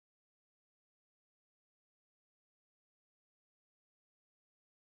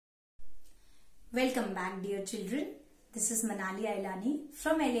Welcome back, dear children. This is Manali Ailani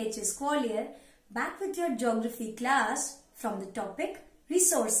from LHS Qualier, back with your geography class from the topic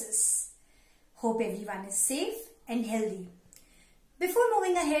resources. Hope everyone is safe and healthy. Before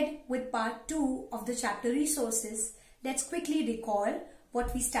moving ahead with part 2 of the chapter resources, let's quickly recall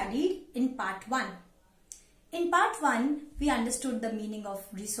what we studied in part 1. In part 1, we understood the meaning of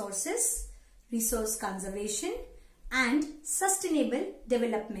resources, resource conservation, and sustainable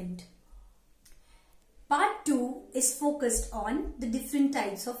development. Part 2 is focused on the different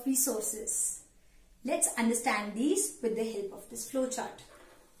types of resources. Let's understand these with the help of this flowchart.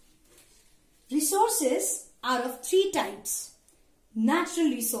 Resources are of 3 types. Natural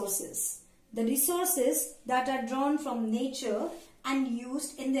resources, the resources that are drawn from nature and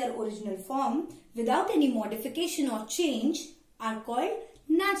used in their original form without any modification or change, are called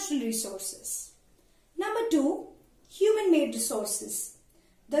natural resources. Number 2, human-made resources,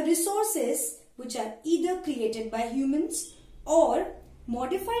 the resources which are either created by humans or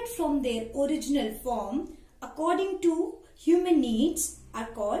modified from their original form according to human needs, are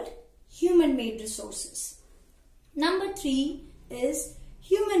called human-made resources. Number 3 is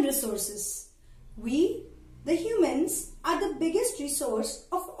human resources. We, the humans, are the biggest resource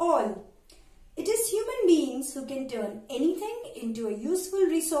of all. It is human beings who can turn anything into a useful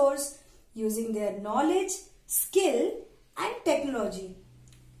resource using their knowledge, skill, and technology.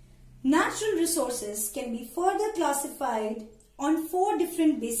 Natural resources can be further classified on 4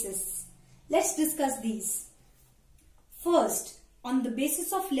 different bases. Let's discuss these. First, on the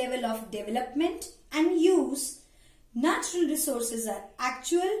basis of level of development and use, natural resources are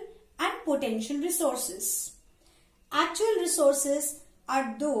actual and potential resources. Actual resources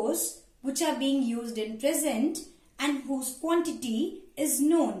are those which are being used in present and whose quantity is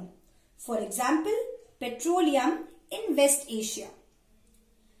known. For example, petroleum in West Asia.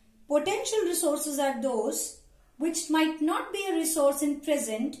 Potential resources are those which might not be a resource in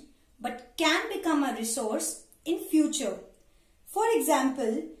present but can become a resource in future. For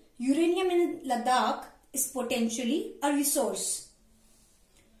example, uranium in Ladakh is potentially a resource.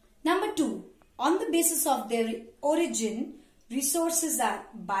 Number 2, on the basis of their origin, resources are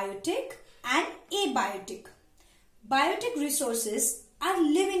biotic and abiotic. Biotic resources are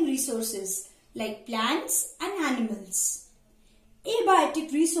living resources like plants and animals.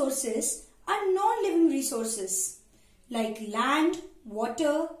 Abiotic resources are non-living resources like land,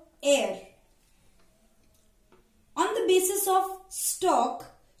 water, air. On the basis of stock,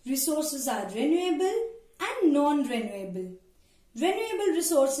 resources are renewable and non-renewable. Renewable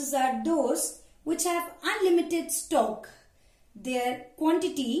resources are those which have unlimited stock. Their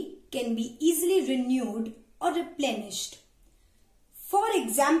quantity can be easily renewed or replenished. For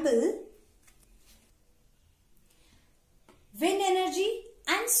example, wind energy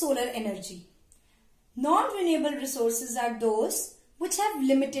and solar energy. Non-renewable resources are those which have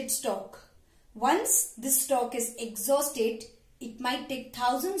limited stock. Once this stock is exhausted, it might take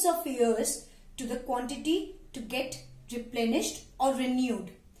thousands of years to the quantity to get replenished or renewed.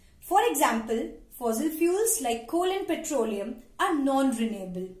 For example, fossil fuels like coal and petroleum are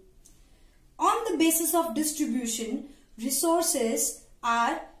non-renewable. On the basis of distribution, resources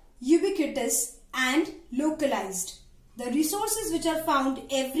are ubiquitous and localized. The resources which are found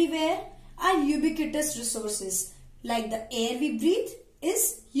everywhere are ubiquitous resources, like the air we breathe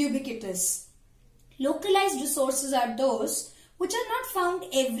is ubiquitous. Localized resources are those which are not found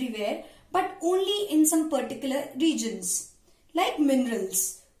everywhere but only in some particular regions, like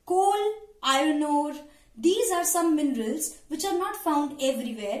minerals, coal, iron ore. These are some minerals which are not found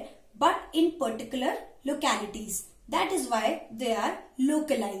everywhere but in particular localities. That is why they are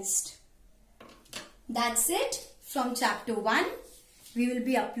localized. That's it from chapter 1. We will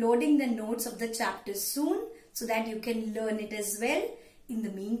be uploading the notes of the chapter soon so that you can learn it as well. In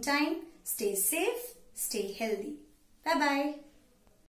the meantime, stay safe, stay healthy. Bye-bye.